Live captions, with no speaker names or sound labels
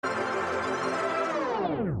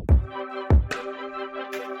Hey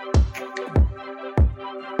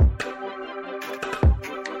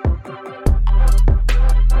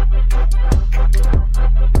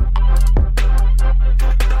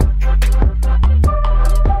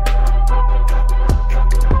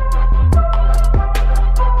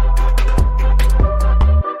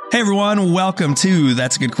everyone, welcome to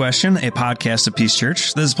That's a Good Question, a podcast of Peace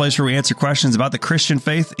Church. This is a place where we answer questions about the Christian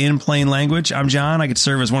faith in plain language. I'm John. I get to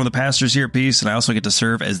serve as one of the pastors here at Peace, and I also get to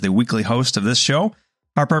serve as the weekly host of this show.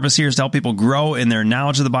 Our purpose here is to help people grow in their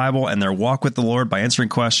knowledge of the Bible and their walk with the Lord by answering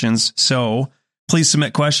questions. So please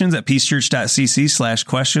submit questions at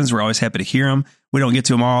peacechurch.cc/questions. We're always happy to hear them. We don't get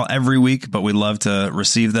to them all every week, but we love to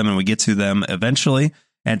receive them, and we get to them eventually.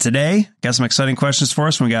 And today, got some exciting questions for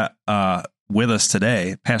us. We got with us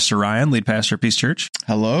today, Pastor Ryan, lead pastor of Peace Church.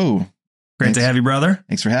 Hello. Great to have you, brother.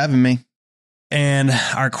 Thanks for having me. And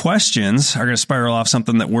our questions are going to spiral off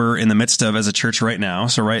something that we're in the midst of as a church right now.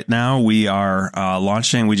 So right now we are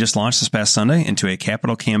we just launched this past Sunday into a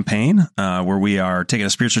capital campaign where we are taking a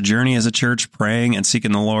spiritual journey as a church, praying and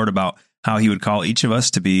seeking the Lord about how he would call each of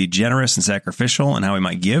us to be generous and sacrificial and how we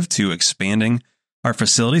might give to expanding our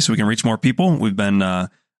facility so we can reach more people. We've been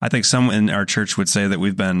I think some in our church would say that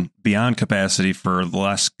we've been beyond capacity for the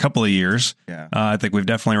last couple of years. Yeah. I think we've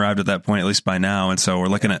definitely arrived at that point, at least by now. And so we're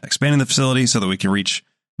looking at expanding the facility so that we can reach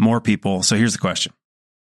more people. So here's the question.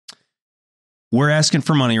 We're asking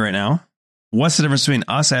for money right now. What's the difference between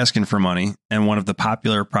us asking for money and one of the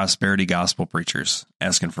popular prosperity gospel preachers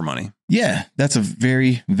asking for money? Yeah, that's a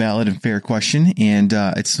very valid and fair question. And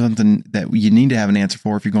it's something that you need to have an answer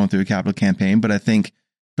for if you're going through a capital campaign. But I think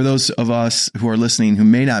for those of us who are listening who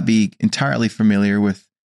may not be entirely familiar with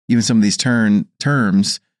even some of these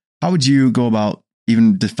terms, how would you go about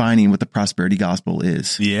even defining what the prosperity gospel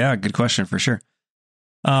is? Yeah, good question for sure.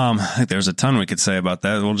 I think there's a ton we could say about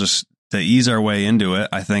that. We'll just, to ease our way into it,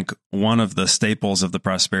 I think one of the staples of the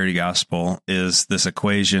prosperity gospel is this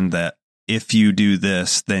equation that if you do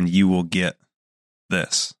this, then you will get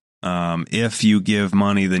this. If you give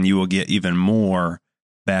money, then you will get even more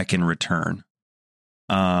back in return.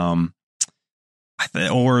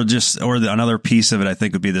 Another piece of it, I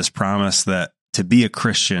think, would be this promise that to be a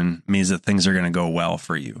Christian means that things are going to go well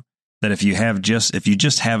for you. That if you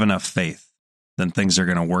just have enough faith, then things are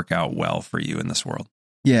going to work out well for you in this world.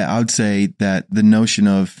 Yeah, I would say that the notion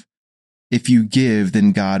of if you give,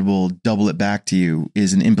 then God will double it back to you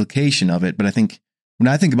is an implication of it. But I think when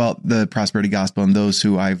I think about the prosperity gospel and those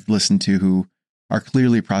who I've listened to who are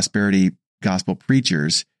clearly prosperity gospel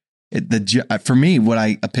preachers, for me, what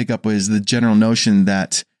I pick up was the general notion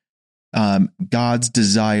that God's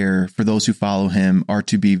desire for those who follow him are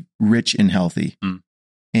to be rich and healthy. Mm.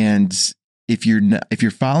 And if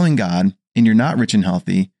you're following God and you're not rich and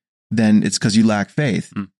healthy, then it's because you lack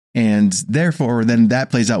faith. Mm. And therefore, then that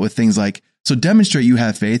plays out with things like, so demonstrate you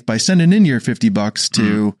have faith by sending in your $50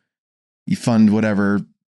 to you fund whatever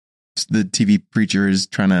the TV preacher is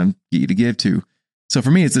trying to get you to give to. So for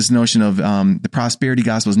me, it's this notion of the prosperity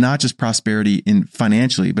gospel is not just prosperity in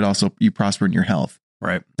financially, but also you prosper in your health.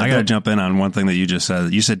 Right. I got to jump in on one thing that you just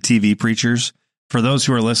said. You said TV preachers. For those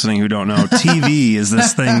who are listening who don't know, TV is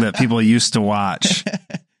this thing that people used to watch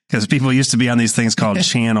because people used to be on these things called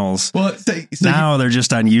channels. Well, now they're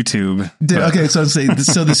just on YouTube. Okay, so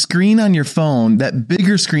the screen on your phone, that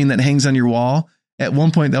bigger screen that hangs on your wall, at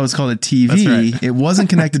one point that was called a TV. That's right. It wasn't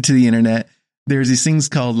connected to the internet. There's these things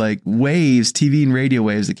called like waves, TV and radio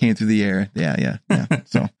waves that came through the air. Yeah.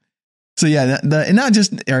 So yeah, and not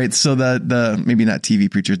just, all right. So the maybe not TV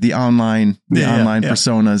preachers, the online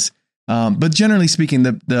personas. But generally speaking,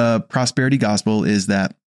 the prosperity gospel is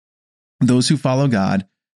that those who follow God,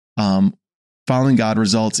 following God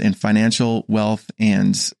results in financial wealth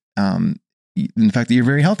and, in fact, that you're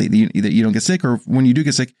very healthy, that you don't get sick, or when you do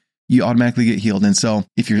get sick, you automatically get healed. And so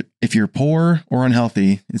if you're poor or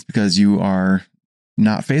unhealthy, it's because you are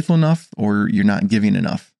not faithful enough or you're not giving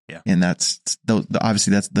enough. Yeah. And I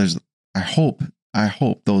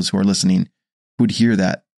hope those who are listening would hear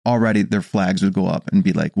that already. Their flags would go up and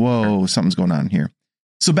be like, whoa, something's going on here.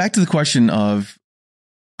 So back to the question of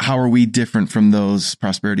how are we different from those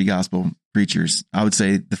prosperity gospel preachers? I would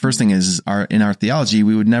say the first thing is in our theology,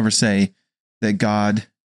 we would never say that God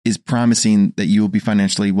is promising that you will be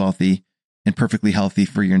financially wealthy and perfectly healthy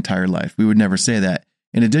for your entire life. We would never say that.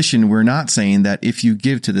 In addition, we're not saying that if you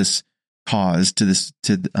give to this cause, to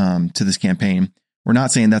this campaign, we're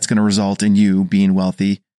not saying that's going to result in you being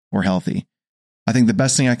wealthy or healthy. I think the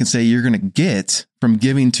best thing I can say you're going to get from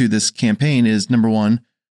giving to this campaign is, number one,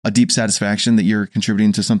 a deep satisfaction that you're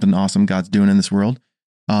contributing to something awesome God's doing in this world.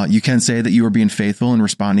 You can say that you are being faithful and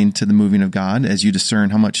responding to the moving of God as you discern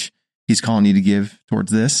how much he's calling you to give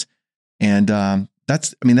towards this. And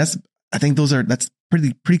that's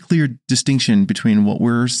pretty clear distinction between what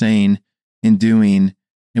we're saying and doing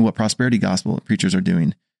and what prosperity gospel preachers are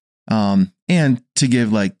doing. And to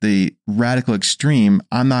give like the radical extreme,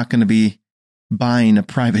 I'm not going to be buying a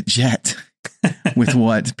private jet with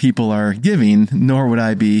what people are giving, nor would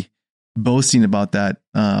I be boasting about that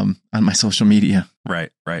on my social media.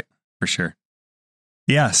 Right. For sure.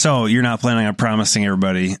 Yeah. So you're not planning on promising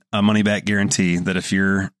everybody a money back guarantee that if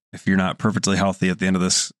you're not perfectly healthy at the end of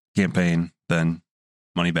this campaign, then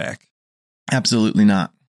money back. Absolutely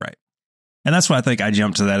not. Right. And that's why I think I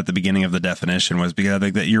jumped to that at the beginning of the definition, was because I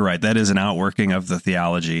think that you're right. That is an outworking of the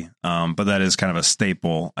theology. But that is kind of a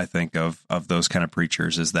staple, I think, of those kind of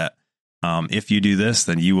preachers, is that if you do this,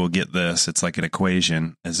 then you will get this. It's like an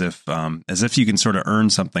equation, as if you can sort of earn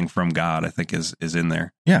something from God, I think is in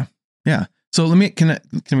there. Yeah. Yeah. So can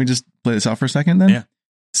we just play this out for a second then? Yeah.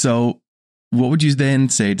 So what would you then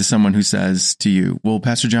say to someone who says to you, well,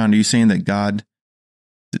 Pastor John, are you saying that God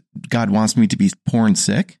wants me to be poor and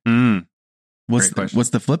sick? What's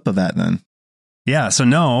the flip of that then? Yeah. So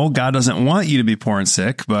no, God doesn't want you to be poor and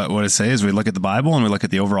sick. But what I say is we look at the Bible and we look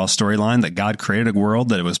at the overall storyline that God created a world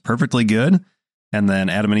that it was perfectly good. And then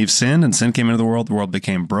Adam and Eve sinned, and sin came into the world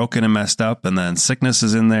became broken and messed up. And then sickness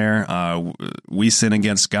is in there. We sin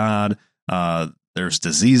against God. There's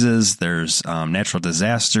diseases, there's natural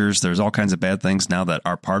disasters, there's all kinds of bad things now that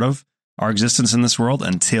are part of our existence in this world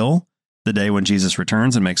until the day when Jesus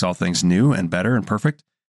returns and makes all things new and better and perfect.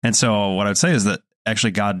 And so what I'd say is that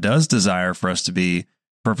actually God does desire for us to be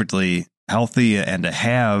perfectly healthy and to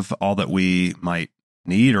have all that we might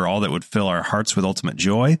need, or all that would fill our hearts with ultimate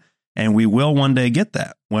joy. And we will one day get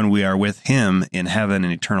that when we are with him in heaven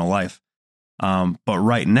and eternal life. But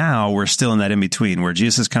right now we're still in that in between where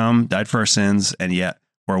Jesus has come, died for our sins, and yet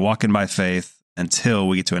we're walking by faith until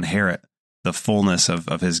we get to inherit the fullness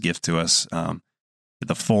of his gift to us,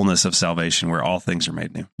 the fullness of salvation, where all things are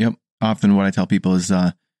made new. Yep. Often what I tell people is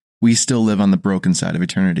we still live on the broken side of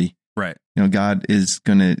eternity. Right. God is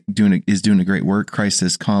doing a great work. Christ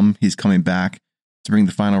has come. He's coming back to bring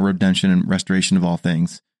the final redemption and restoration of all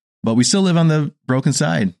things. But we still live on the broken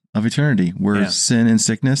side of eternity, where sin and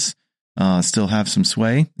sickness still have some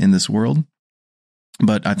sway in this world.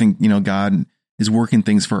 But I think, God is working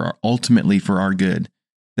things ultimately for our good.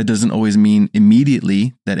 That doesn't always mean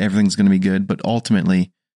immediately that everything's going to be good, but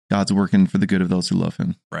ultimately God's working for the good of those who love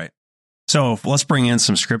him. Right. So let's bring in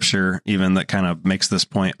some scripture even that kind of makes this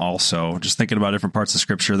point also. Just thinking about different parts of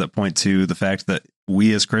scripture that point to the fact that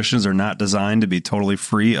we as Christians are not designed to be totally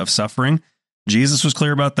free of suffering. Jesus was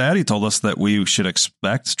clear about that. He told us that we should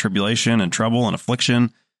expect tribulation and trouble and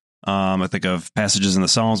affliction. I think of passages in the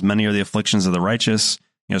Psalms, many are the afflictions of the righteous.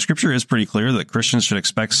 Scripture is pretty clear that Christians should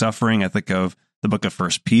expect suffering. I think of the book of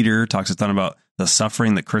 1 Peter talks a ton about the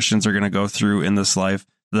suffering that Christians are going to go through in this life.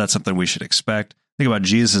 That's something we should expect. Think about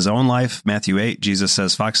Jesus' own life. Matthew 8, Jesus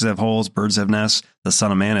says, foxes have holes, birds have nests, the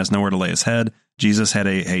Son of Man has nowhere to lay his head. Jesus had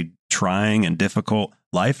a trying and difficult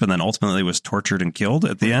life, and then ultimately was tortured and killed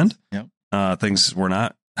at the end. Yep. Things were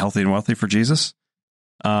not healthy and wealthy for Jesus.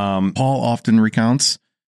 Paul often recounts,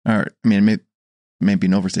 it may be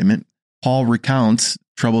an overstatement. Paul recounts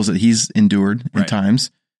troubles that he's endured in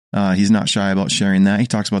times. He's not shy about sharing that. He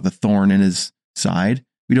talks about the thorn in his side.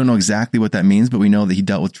 We don't know exactly what that means, but we know that he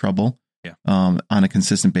dealt with trouble on a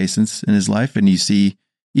consistent basis in his life. And you see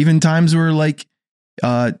even times where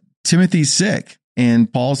Timothy's sick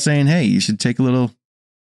and Paul's saying, hey, you should take a little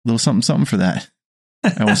something for that.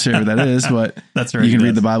 I won't share what that is, but that's you can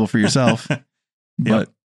read the Bible for yourself. But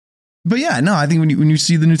yeah, no, I think when you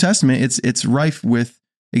see the New Testament, it's rife with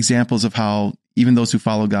examples of how even those who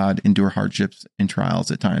follow God endure hardships and trials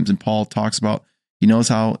at times. And Paul talks about, he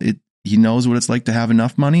knows what it's like to have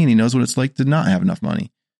enough money, and he knows what it's like to not have enough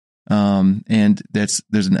money. And there's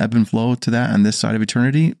an ebb and flow to that on this side of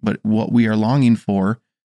eternity. But what we are longing for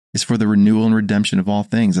is for the renewal and redemption of all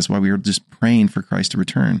things. That's why we are just praying for Christ to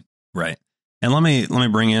return. Right. And let me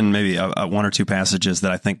bring in maybe one or two passages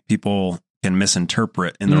that I think people can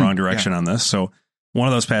misinterpret in the wrong direction on this. So one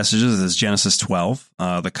of those passages is Genesis 12,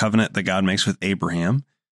 the covenant that God makes with Abraham.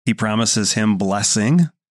 He promises him blessing.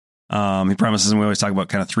 He promises him, we always talk about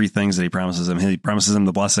kind of three things that he promises him. He promises him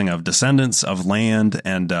the blessing of descendants, of land,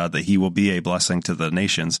 and that he will be a blessing to the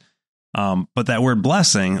nations. But that word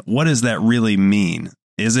blessing, what does that really mean?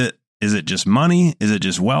 Is it just money? Is it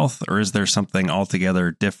just wealth? Or is there something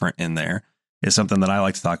altogether different in there? Is something that I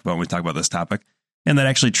like to talk about when we talk about this topic. And that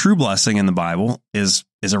actually true blessing in the Bible is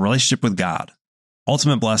a relationship with God.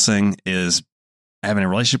 Ultimate blessing is having a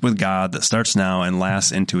relationship with God that starts now and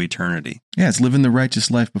lasts into eternity. Yeah, it's living the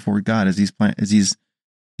righteous life before God as he's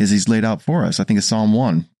as he's laid out for us. I think it's Psalm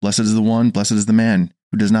 1. Blessed is the one, blessed is the man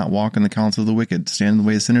who does not walk in the counsel of the wicked, stand in the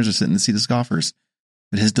way of sinners, or sit in the seat of scoffers.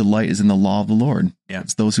 But his delight is in the law of the Lord. Yeah.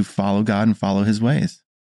 It's those who follow God and follow his ways.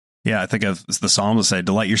 Yeah, I think of the Psalms say,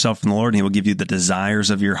 delight yourself in the Lord and he will give you the desires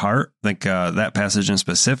of your heart. I think that passage in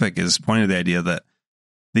specific is pointing to the idea that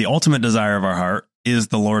the ultimate desire of our heart is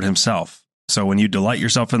the Lord himself. So when you delight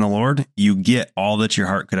yourself in the Lord, you get all that your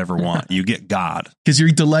heart could ever want. You get God. Because you're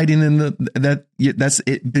delighting in that's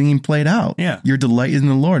it being played out. Yeah. Your delight in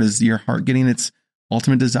the Lord is your heart getting its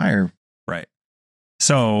ultimate desire. Right.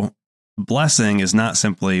 So blessing is not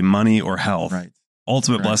simply money or health. Right.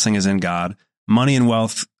 Ultimate blessing is in God. Money and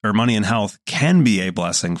wealth or money and health can be a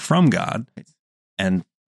blessing from God. Right. And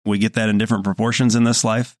we get that in different proportions in this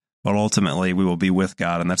life, but ultimately we will be with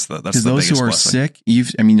God. And that's the biggest those who are blessing. sick,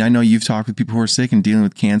 I know you've talked with people who are sick and dealing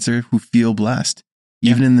with cancer who feel blessed.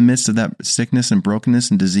 Even in the midst of that sickness and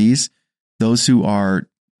brokenness and disease, those who are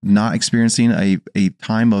not experiencing a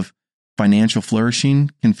time of financial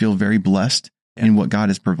flourishing can feel very blessed in what God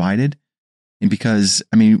has provided. And because,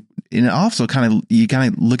 and it also you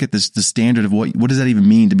look at the standard of what does that even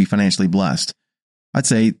mean to be financially blessed? I'd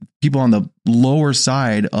say people on the lower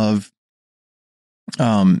side of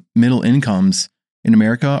middle incomes in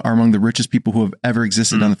America are among the richest people who have ever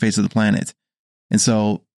existed on the face of the planet. And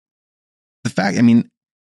so the fact, I don't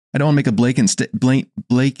want to make a blanket, what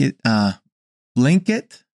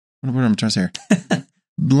am I trying to say here?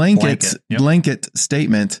 Blanket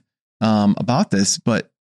statement about this, but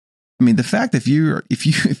the fact if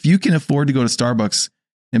you can afford to go to Starbucks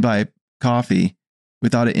and buy coffee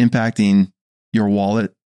without it impacting your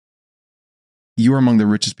wallet, you are among the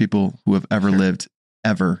richest people who have ever lived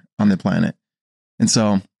ever on the planet. And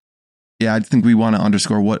so, I think we want to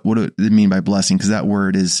underscore what it mean by blessing, because that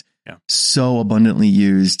word is so abundantly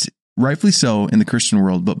used, rightfully so, in the Christian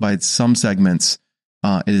world, but by some segments,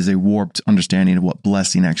 it is a warped understanding of what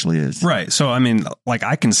blessing actually is. Right. So,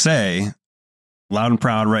 I can say loud and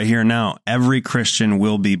proud right here and now, every Christian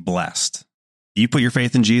will be blessed. You put your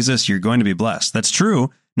faith in Jesus, you're going to be blessed. That's true.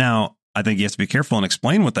 Now, I think you have to be careful and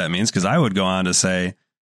explain what that means, because I would go on to say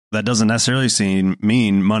that doesn't necessarily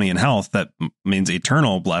mean money and health. That means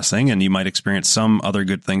eternal blessing, and you might experience some other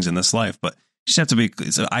good things in this life. But you just have to be,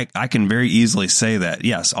 so I can very easily say that,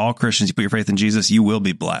 yes, all Christians, you put your faith in Jesus, you will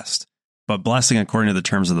be blessed. But blessing according to the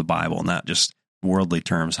terms of the Bible, not just worldly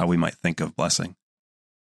terms, how we might think of blessing.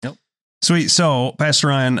 Sweet. So, Pastor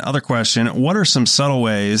Ryan, other question. What are some subtle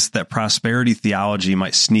ways that prosperity theology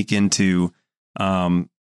might sneak into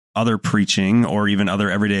other preaching or even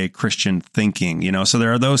other everyday Christian thinking? So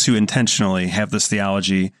there are those who intentionally have this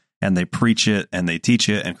theology and they preach it and they teach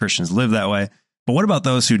it, and Christians live that way. But what about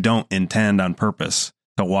those who don't intend on purpose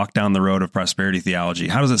to walk down the road of prosperity theology?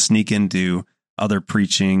 How does it sneak into other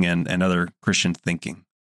preaching and other Christian thinking?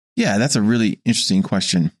 Yeah, that's a really interesting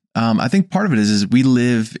question. I think part of it is we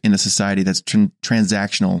live in a society that's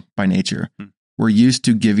transactional by nature. We're used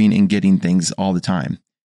to giving and getting things all the time.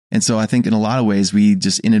 And so I think in a lot of ways, we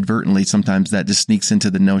just inadvertently, sometimes that just sneaks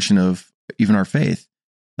into the notion of even our faith.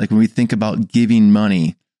 Like when we think about giving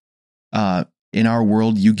money, in our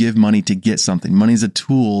world, you give money to get something. Money is a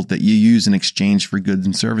tool that you use in exchange for goods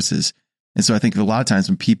and services. And so I think a lot of times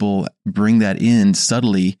when people bring that in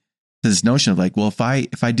subtly to this notion of like, well,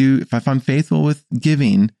 if I'm faithful with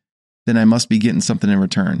giving, then I must be getting something in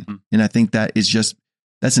return. And I think that is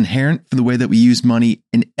that's inherent for the way that we use money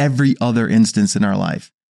in every other instance in our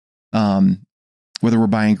life. Whether we're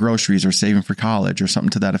buying groceries or saving for college or something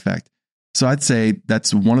to that effect. So I'd say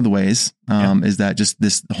that's one of the ways, is that just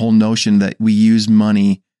this whole notion that we use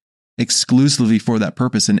money exclusively for that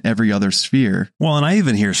purpose in every other sphere. Well, and I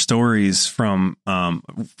even hear stories from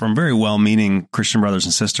very well-meaning Christian brothers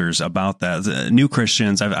and sisters about that. New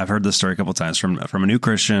Christians, I've heard this story a couple of times from a new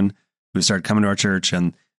Christian who started coming to our church,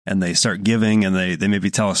 and they start giving, and they maybe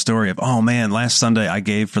tell a story of, oh man, last Sunday I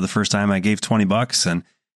gave for the first time, I gave $20, and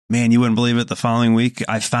man, you wouldn't believe it. The following week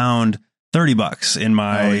I found $30 in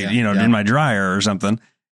my, in my dryer or something.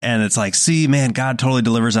 And it's like, see, man, God totally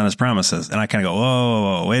delivers on his promises. And I kind of go,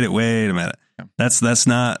 whoa, wait a minute. Yeah. That's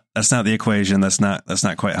not the equation. That's not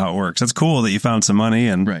quite how it works. That's cool that you found some money,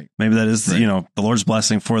 and maybe that is, the Lord's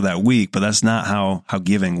blessing for that week, but that's not how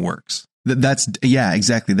giving works.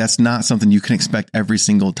 Exactly. That's not something you can expect every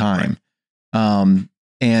single time. Right.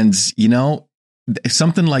 And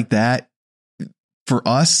something like that for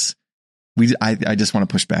us, I just want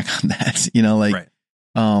to push back on that,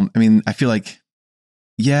 I feel like,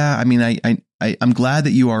 I'm glad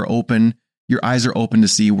that you are open. Your eyes are open to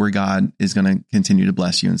see where God is going to continue to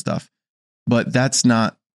bless you and stuff. But that's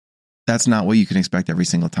not what you can expect every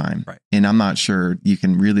single time. Right. And I'm not sure you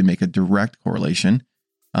can really make a direct correlation.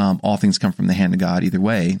 all things come from the hand of God either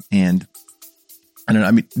way. And I don't know.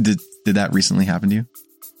 I mean, did that recently happen to you?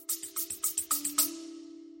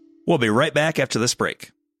 We'll be right back after this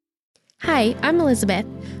break. Hi, I'm Elizabeth,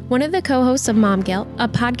 one of the co-hosts of Mom Guilt, a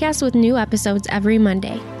podcast with new episodes every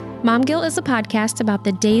Monday. Mom Guilt is a podcast about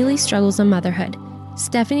the daily struggles of motherhood.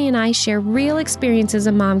 Stephanie and I share real experiences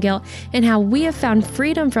of mom guilt and how we have found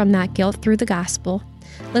freedom from that guilt through the gospel.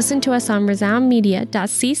 Listen to us on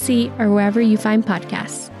resoundmedia.cc or wherever you find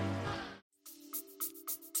podcasts.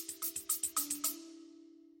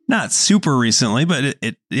 Not super recently, but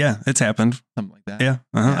it's happened. Something like that. Yeah.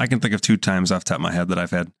 Yeah. I can think of 2 times off the top of my head that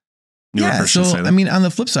I've had newer Yeah. Christians So, say that. I mean, on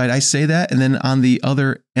the flip side, I say that. And then on the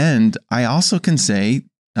other end, I also can say,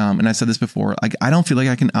 and I said this before, like, I don't feel like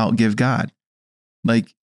I can outgive God.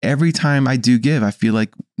 Like every time I do give, I feel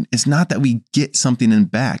like it's not that we get something in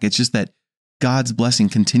back. It's just that God's blessing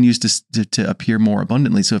continues to appear more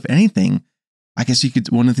abundantly. So if anything, I guess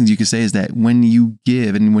one of the things you could say is that when you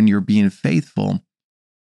give and when you're being faithful,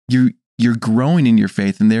 you're growing in your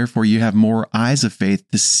faith, and therefore you have more eyes of faith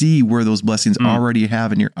to see where those blessings already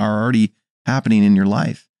are already happening in your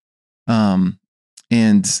life. And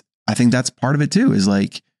I think that's part of it too, is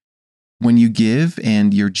like when you give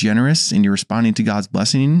and you're generous and you're responding to God's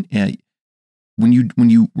blessing, and when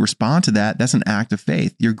you respond to that, that's an act of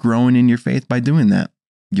faith. You're growing in your faith by doing that.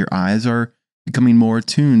 Your eyes are becoming more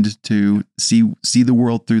attuned to see the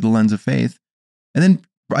world through the lens of faith. And then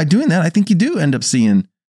by doing that, I think you do end up seeing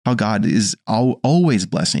how God is always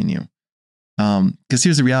blessing you. Because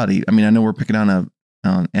here's the reality. I mean, I know we're picking on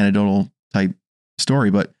an anecdotal type story,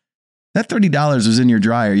 but that $30 was in your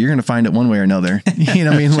dryer. You're going to find it one way or another. You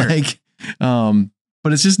know what I mean? Sure.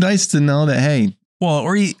 But it's just nice to know that, hey. Well,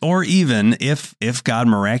 or even if God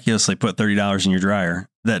miraculously put $30 in your dryer,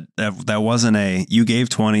 that wasn't you gave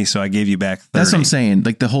 20, so I gave you back 30. That's what I'm saying.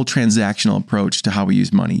 Like the whole transactional approach to how we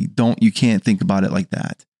use money. You can't think about it like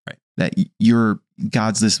that. Right. That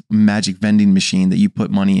God's this magic vending machine that you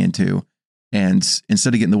put money into, and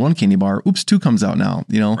instead of getting the 1 candy bar, 2 comes out now.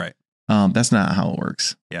 You know, right? That's not how it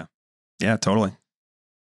works. Yeah, totally.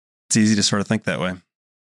 It's easy to sort of think that way.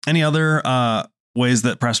 Any other ways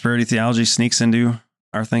that prosperity theology sneaks into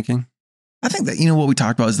our thinking? I think that, what we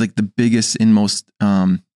talked about is like the biggest and most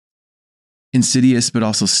insidious, but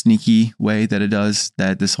also sneaky way that it does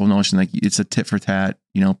that. This whole notion, like it's a tit for tat,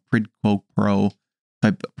 quid pro quo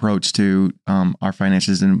type approach to our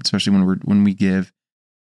finances, and especially when we give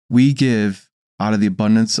out of the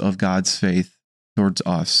abundance of God's faith towards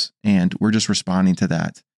us, and we're just responding to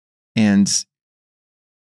that. And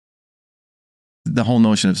the whole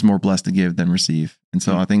notion of it's more blessed to give than receive. And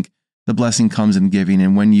so I think the blessing comes in giving.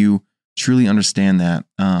 And when you truly understand that,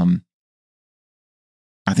 I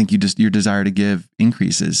think your desire to give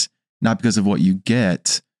increases, not because of what you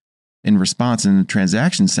get in response in the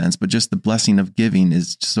transaction sense, but just the blessing of giving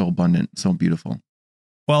is so abundant, so beautiful.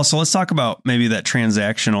 Well, so let's talk about maybe that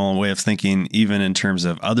transactional way of thinking, even in terms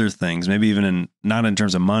of other things, maybe even not in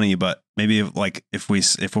terms of money, but maybe if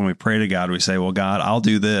when we pray to God, we say, well, God, I'll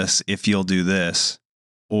do this if you'll do this,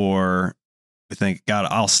 or we think, God,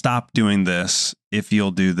 I'll stop doing this if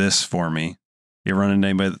you'll do this for me. You run into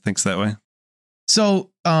anybody that thinks that way?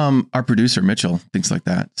 So, our producer, Mitchell, thinks like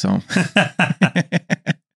that. So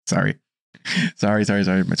sorry,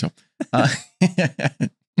 Mitchell.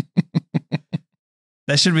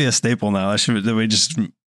 That should be a staple now. That we just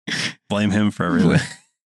blame him for everything.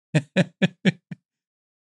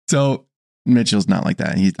 So Mitchell's not like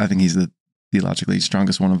that. I think he's the theologically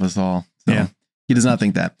strongest one of us all. So yeah. He does not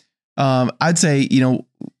think that. I'd say,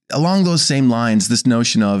 along those same lines, this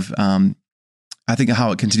notion of, I think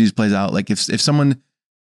how it continues plays out. Like if someone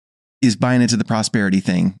is buying into the prosperity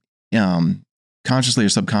thing, consciously or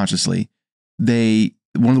subconsciously,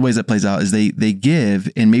 one of the ways that plays out is they give,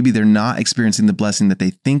 and maybe they're not experiencing the blessing that they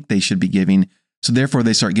think they should be giving. So therefore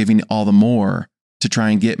they start giving all the more to try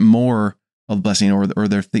and get more of blessing, or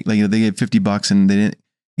they're they gave $50 and they didn't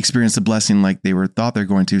experience the blessing like they thought they're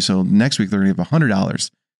going to. So next week they're going to give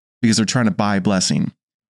 $100 because they're trying to buy blessing,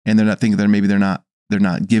 and they're not thinking that maybe they're not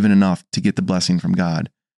given enough to get the blessing from God.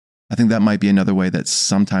 I think that might be another way that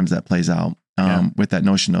sometimes that plays out with that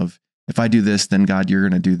notion of, if I do this, then God, you're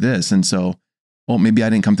going to do this. And so, well, maybe I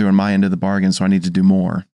didn't come through on my end of the bargain, so I need to do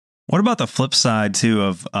more. What about the flip side too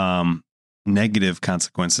of negative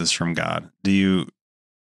consequences from God? Do you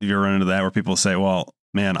run into that where people say, well,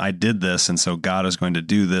 man, I did this, and so God is going to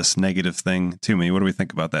do this negative thing to me? What do we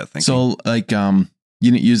think about that thinking? So like,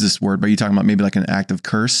 you didn't use this word, but you're talking about maybe like an act of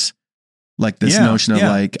curse, like this notion of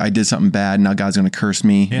like, I did something bad, now God's going to curse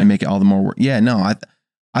me and make it all the more work. Yeah, no,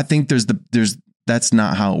 I think that's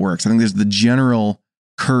not how it works. I think there's the general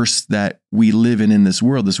curse that we live in this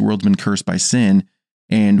world. This world's been cursed by sin.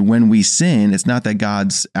 And when we sin, it's not that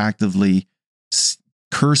God's actively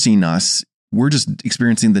cursing us. We're just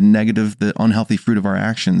experiencing the unhealthy fruit of our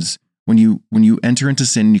actions. When you enter into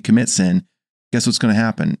sin and you commit sin, guess what's going to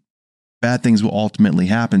happen? Bad things will ultimately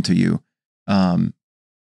happen to you.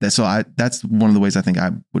 That's one of the ways I think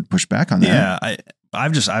I would push back on that. Yeah,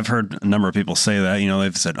 I've heard a number of people say that.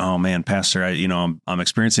 They've said, "Oh man, Pastor, I'm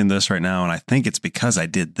experiencing this right now, and I think it's because I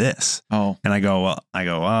did this." Oh, and I go,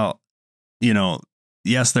 well,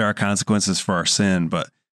 yes, there are consequences for our sin, but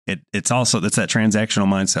it's that transactional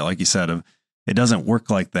mindset, like you said, of it doesn't work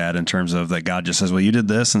like that in terms of that God just says, well, you did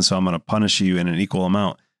this, and so I'm going to punish you in an equal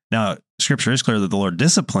amount. Now, Scripture is clear that the Lord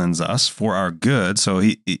disciplines us for our good. So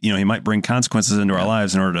he might bring consequences into our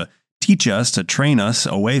lives in order to teach us, to train us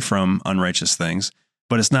away from unrighteous things.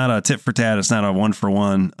 But it's not a tit for tat. It's not a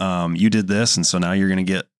 1-for-1. You did this, and so now you're going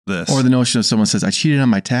to get this. Or the notion of someone says, I cheated on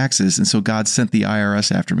my taxes, and so God sent the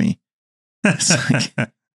IRS after me. It's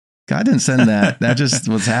like, God didn't send that. That just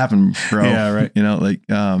what's happened, bro. Yeah, right.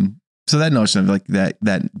 So that notion of like that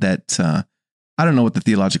I don't know what the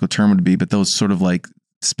theological term would be, but those sort of like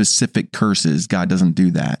specific curses, God doesn't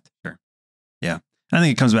do that. Sure. Yeah. I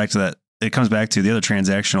think it comes back to that. It comes back to the other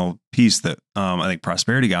transactional piece that I think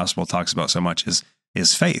prosperity gospel talks about so much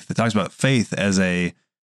is faith. It talks about faith as a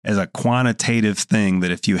quantitative thing,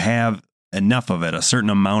 that if you have enough of it, a certain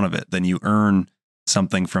amount of it, then you earn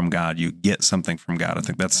something from God. You get something from God. I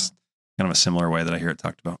think that's kind of a similar way that I hear it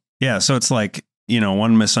talked about. Yeah. So it's like,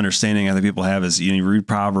 one misunderstanding I think people have is you read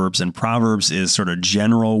Proverbs, and Proverbs is sort of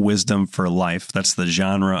general wisdom for life. That's the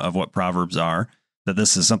genre of what Proverbs are. That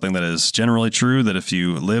this is something that is generally true. That if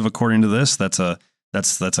you live according to this, that's a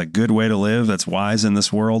good way to live. That's wise in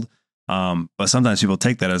this world. But sometimes people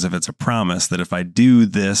take that as if it's a promise that if I do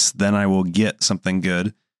this, then I will get something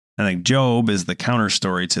good. I think Job is the counter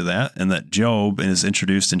story to that, and that Job is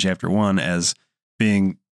introduced in chapter 1 as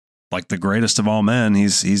being like the greatest of all men.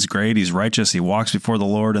 He's great. He's righteous. He walks before the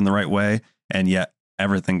Lord in the right way, and yet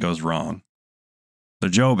everything goes wrong. So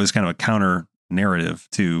Job is kind of a counter narrative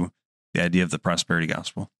to the idea of the prosperity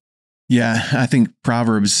gospel. Yeah, I think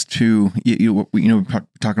Proverbs too. We're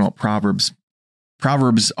talking about Proverbs.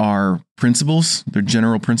 Proverbs are principles. They're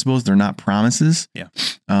general principles. They're not promises. Yeah.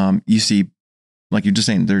 You see, like you're just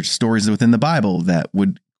saying, there's stories within the Bible that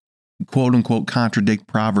would quote unquote contradict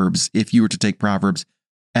Proverbs if you were to take Proverbs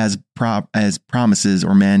as promises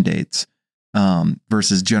or mandates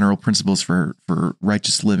versus general principles for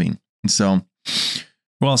righteous living. And so,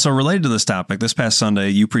 so related to this topic, this past Sunday,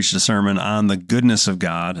 you preached a sermon on the goodness of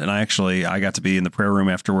God. And I got to be in the prayer room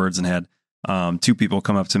afterwards and had two people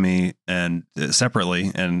come up to me and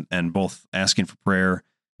separately and both asking for prayer.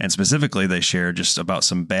 And specifically, they shared just about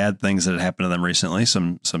some bad things that had happened to them recently,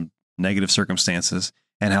 some negative circumstances,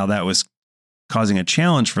 and how that was causing a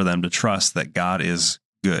challenge for them to trust that God is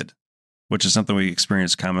good, which is something we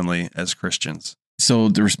experience commonly as Christians. So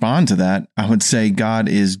to respond to that, I would say God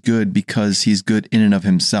is good because he's good in and of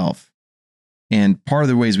himself. And part of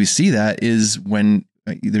the ways we see that is when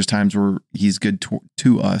there's times where he's good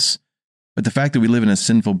to us. But the fact that we live in a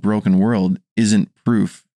sinful, broken world isn't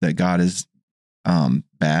proof that God is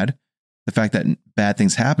bad. The fact that bad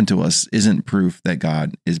things happen to us isn't proof that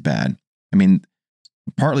God is bad. I mean,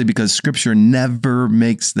 partly because Scripture never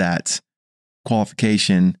makes that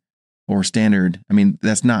qualification or standard. I mean,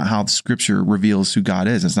 that's not how Scripture reveals who God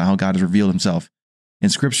is. That's not how God has revealed himself in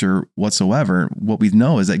Scripture whatsoever. What we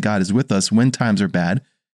know is that God is with us when times are bad,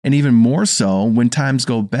 and even more so when times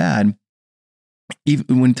go bad.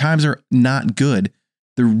 Even when times are not good,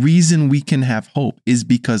 the reason we can have hope is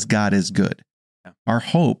because God is good. Yeah. Our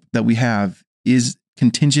hope that we have is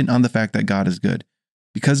contingent on the fact that God is good.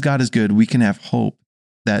 Because God is good, we can have hope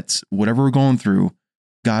that whatever we're going through,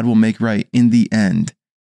 God will make right in the end.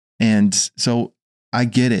 And so I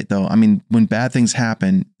get it, though. I mean, when bad things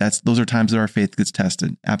happen, those are times that our faith gets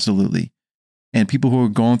tested. Absolutely. And people who are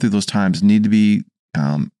going through those times need to be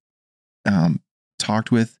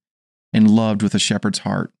talked with and loved with a shepherd's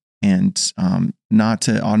heart, and not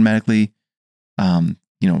to automatically,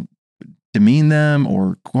 demean them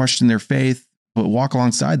or question their faith, but walk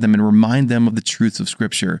alongside them and remind them of the truths of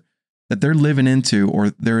Scripture that they're living into, or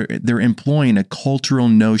they're employing a cultural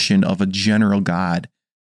notion of a general God,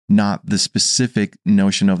 not the specific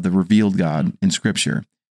notion of the revealed God in Scripture.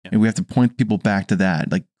 Yeah. And we have to point people back to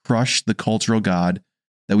that, like crush the cultural God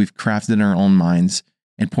that we've crafted in our own minds,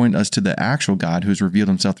 and point us to the actual God who's revealed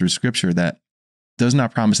himself through Scripture, that does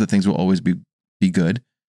not promise that things will always be good,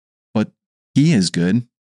 but he is good,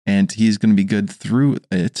 and he's going to be good through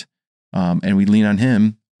it. And we lean on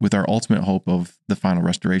him with our ultimate hope of the final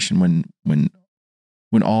restoration when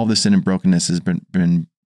when all the sin and brokenness has been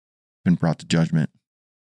brought to judgment.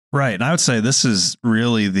 Right. And I would say this is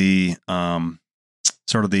really the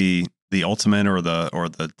sort of the ultimate or the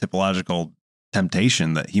typological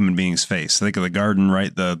temptation that human beings face. Think of the garden,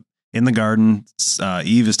 right? In the garden,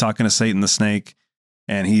 Eve is talking to Satan, the snake,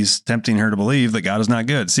 and he's tempting her to believe that God is not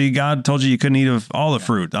good. See, God told you couldn't eat of all the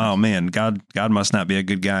fruit. Oh man, God must not be a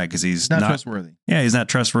good guy because he's not trustworthy. Yeah, he's not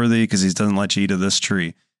trustworthy because he doesn't let you eat of this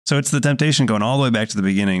tree. So it's the temptation going all the way back to the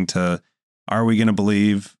beginning to, are we going to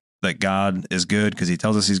believe that God is good because he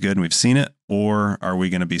tells us he's good and we've seen it? Or are we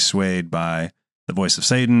going to be swayed by the voice of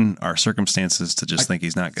Satan, our circumstances, to just think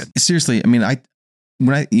he's not good? Seriously, I mean,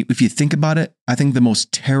 if you think about it, I think the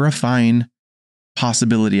most terrifying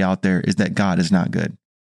possibility out there is that God is not good.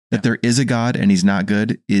 That there is a God and he's not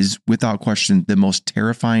good is without question the most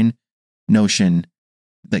terrifying notion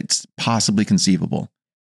that's possibly conceivable.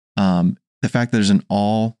 The fact that there's an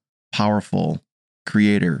all-powerful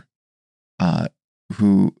creator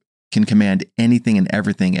who can command anything and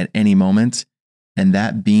everything at any moment, and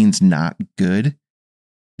that being's not good,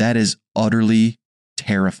 that is utterly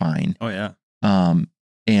terrifying. Oh, yeah.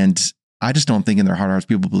 And I just don't think in their heart of hearts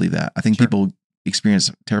people believe that. I think people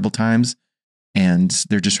experience terrible times and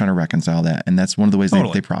they're just trying to reconcile that. And that's one of the ways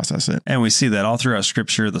they process it. And we see that all throughout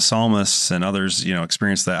scripture, the psalmists and others,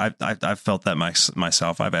 experience that. I've felt that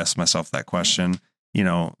myself. I've asked myself that question,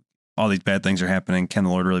 all these bad things are happening. Can the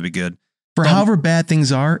Lord really be good? For however bad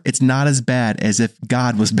things are, it's not as bad as if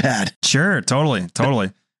God was bad. Sure. Totally.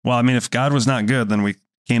 Well, I mean, if God was not good, then we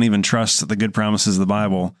can't even trust the good promises of the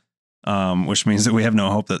Bible, which means that we have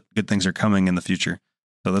no hope that good things are coming in the future.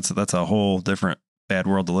 So that's a whole different bad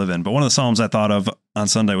world to live in. But one of the Psalms I thought of on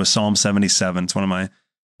Sunday was Psalm 77. It's one of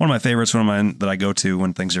my favorites, one of mine that I go to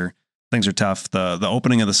when things are tough. The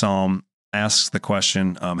opening of the Psalm asks the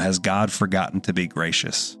question, has God forgotten to be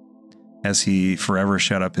gracious? Has he forever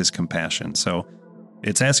shut up his compassion? So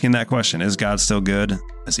it's asking that question, is God still good?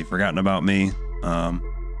 Has he forgotten about me?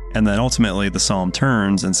 And then ultimately the Psalm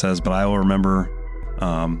turns and says, but I will remember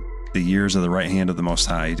the years of the right hand of the Most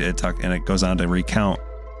High. And it goes on to recount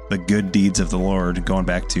the good deeds of the Lord, going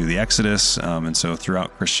back to the Exodus. And so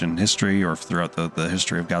throughout Christian history or throughout the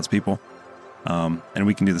history of God's people. And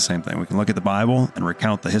we can do the same thing. We can look at the Bible and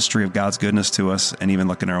recount the history of God's goodness to us, and even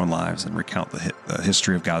look in our own lives and recount the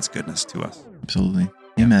history of God's goodness to us. Absolutely.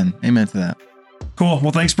 Amen. Amen to that. Cool.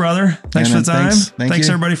 Well, thanks, brother. Thanks for the time. Thanks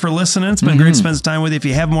everybody for listening. It's been great to spend some time with you. If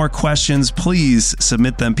you have more questions, please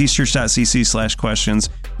submit them. peacechurch.cc/questions.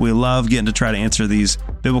 We love getting to try to answer these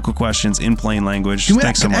biblical questions in plain language.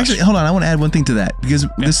 Thanks so much. Actually, hold on. I want to add one thing to that because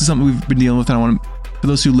this is something we've been dealing with. And I want to, for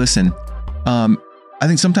those who listen, I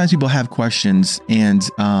think sometimes people have questions and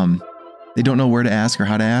they don't know where to ask or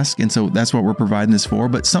how to ask. And so that's what we're providing this for.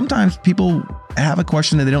 But sometimes people have a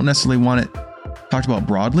question that they don't necessarily want it talked about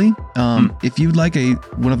broadly. If you'd like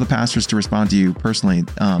one of the pastors to respond to you personally,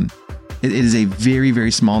 it is a very,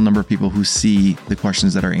 very small number of people who see the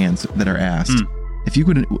questions that are asked. If you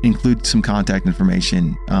could include some contact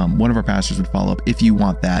information, one of our pastors would follow up if you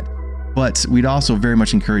want that. But we'd also very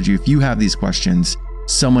much encourage you, if you have these questions,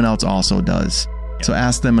 someone else also does. Yeah. So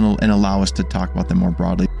ask them and allow us to talk about them more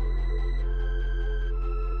broadly.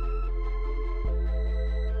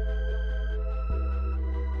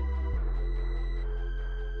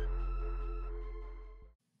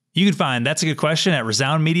 You can find That's a Good Question at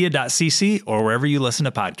resoundmedia.cc or wherever you listen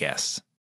to podcasts.